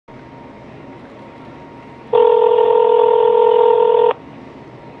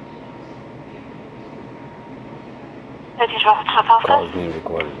RasreportRasrevoltRasrebirth. Call is being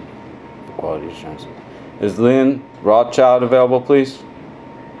recorded for quality assurance. Is Lynn Rothschild available, please?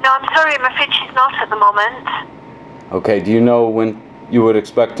 No, I'm sorry, I'm afraid she's not at the moment. Okay, do you know when you would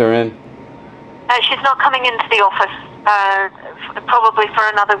expect her in? She's not coming into the office, probably for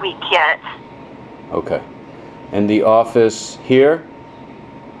another week yet. Okay. And the office here,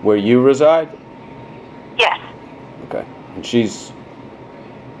 where you reside? Yes. Okay. And she's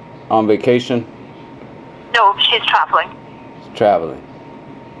on vacation? No, she's traveling. She's traveling.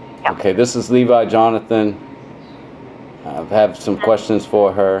 Yep. Okay, this is Levi Jonathan. I have some questions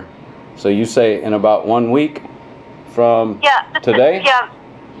for her. So you say in about 1 week from today? Yeah.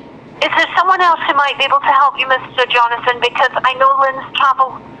 Is there someone else who might be able to help you, Mr. Jonathan? Because I know Lynn's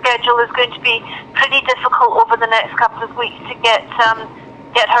travel schedule is going to be pretty difficult over the next couple of weeks to get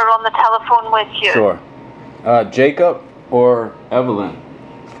her on the telephone with you. Sure. Jacob or Evelyn?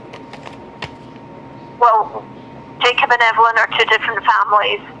 Well, Jacob and Evelyn are two different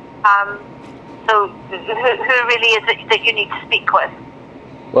families. So who really is it that you need to speak with?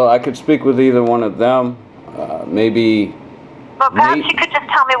 Well, I could speak with either one of them. Maybe... Well, perhaps you could just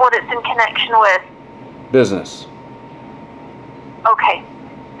tell me what it's in connection with. Business. Okay.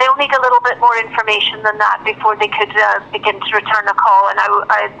 They'll need a little bit more information than that before they could begin to return a call. And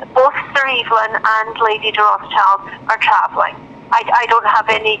both Sir Evelyn and Lady de Rothschild are traveling. I don't have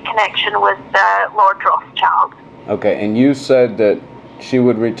any connection with Lord Rothschild. Okay, and you said that she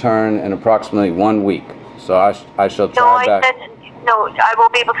would return in approximately 1 week. So I shall try back. No, I will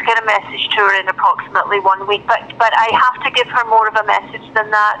be able to get a message to her in approximately 1 week, but I have to give her more of a message than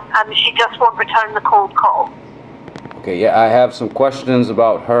that. She just won't return the cold call. Okay, yeah, I have some questions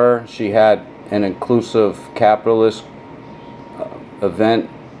about her. She had an inclusive capitalist event,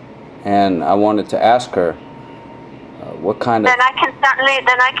 and I wanted to ask her what kind of... Then I can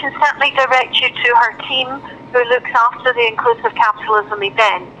certainly direct you to her team who looks after the inclusive capitalism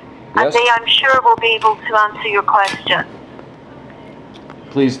event, and Yes? they, I'm sure, will be able to answer your question.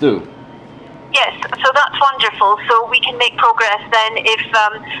 Please do. Yes, so that's wonderful. So we can make progress then if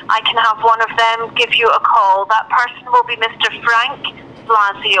I can have one of them give you a call. That person will be Mr. Frank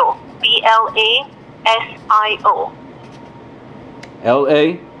Blasio, B-L-A-S-I-O.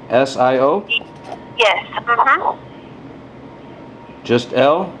 L-A-S-I-O? Yes. Mm-hmm. Just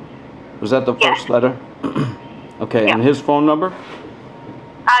L? Was that the first letter? Okay, and his phone number?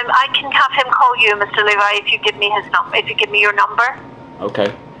 I can have him call you, Mr. Levi, if you give me his number. If you give me your number.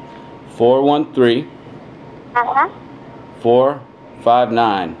 Okay. 413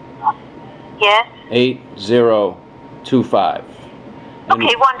 459 Yes. 8025.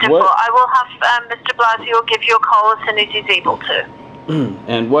 Okay, wonderful. I will have Mr. Blasio give you a call as soon as he's able to.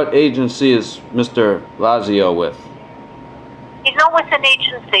 And what agency is Mr. Blasio with? He's not with an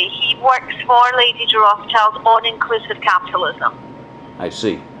agency. He works for Lady de Rothschild on inclusive capitalism. I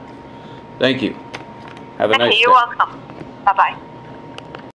see. Thank you. Have a nice day. You're welcome. Bye-bye.